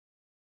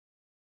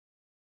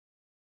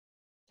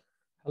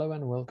Hello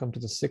and welcome to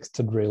the sixth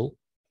drill.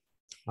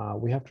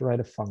 We have to write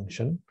a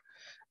function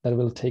that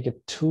will take a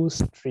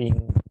two-word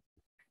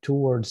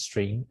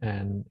string,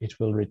 and it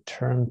will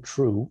return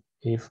true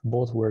if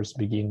both words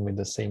begin with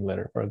the same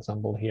letter. For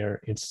example, here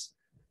it's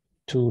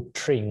to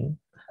string,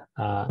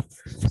 both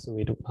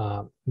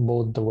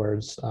the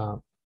words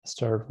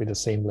start with the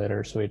same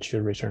letter, so it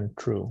should return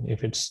true.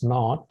 If it's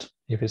not,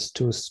 if it's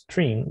to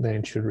string, then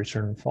it should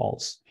return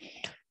false.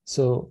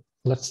 So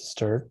let's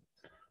start.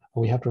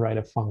 We have to write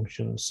a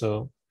function.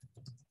 So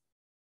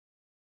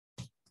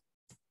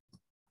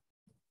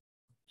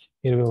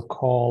it will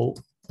call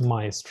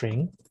my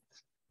string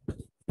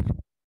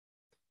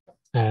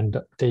and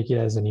take it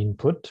as an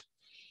input.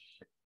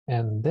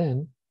 And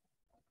then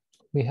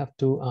we have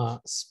to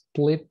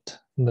split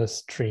the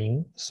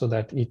string so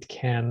that it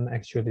can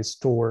actually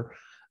store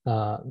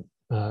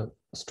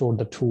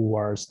the two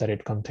words that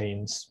it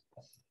contains.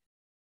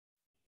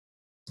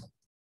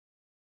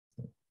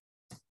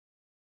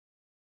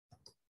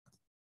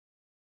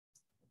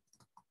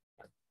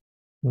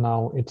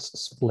 Now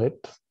it's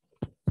split,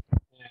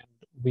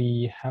 and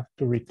we have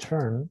to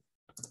return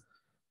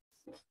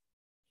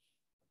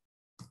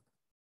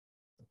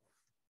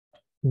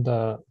we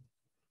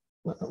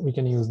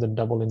can use the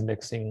double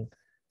indexing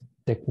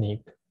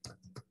technique.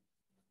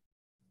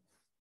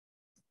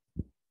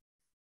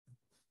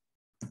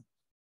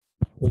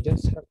 We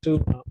just have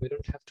to, we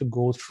don't have to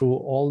go through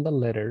all the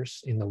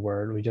letters in the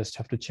word. We just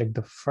have to check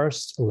the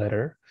first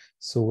letter.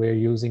 So we're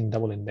using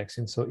double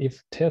indexing. So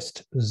if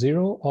test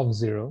 0 of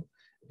 0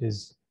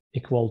 is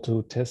equal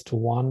to test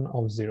 1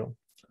 of 0,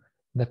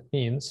 that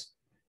means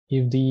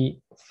if the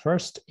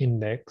first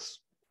index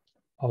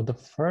of the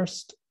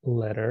first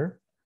letter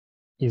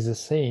is the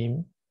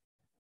same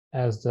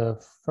as the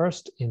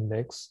first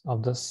index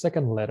of the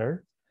second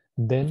letter,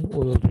 then we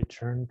will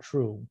return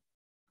true.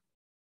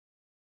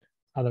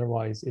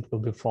 Otherwise, it will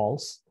be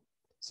false.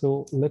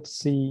 So let's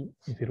see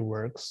if it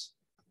works.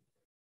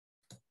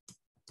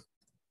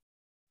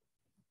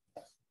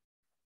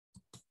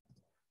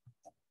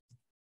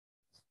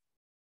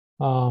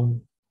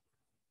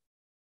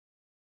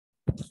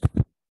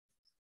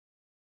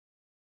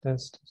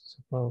 Test,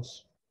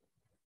 suppose.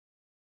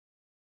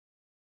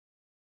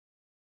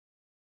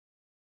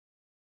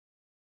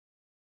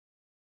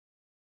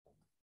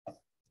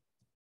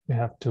 We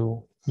have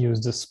to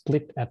use the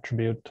split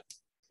attribute.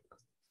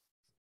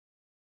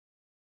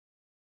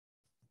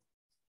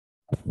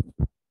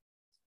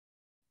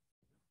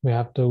 We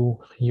have to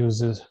use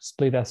the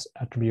split as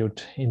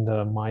attribute in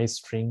the my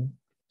string.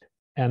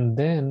 And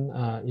then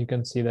you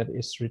can see that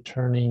it's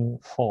returning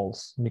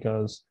false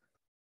because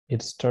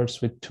it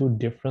starts with two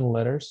different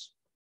letters.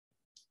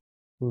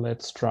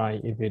 Let's try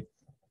if it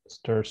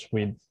starts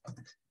with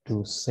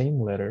two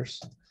same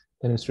letters,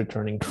 then it's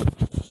returning true.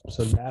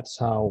 So that's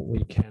how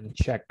we can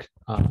check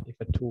if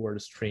a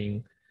two-word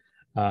string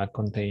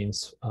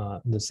contains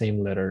the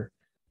same letter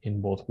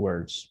in both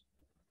words.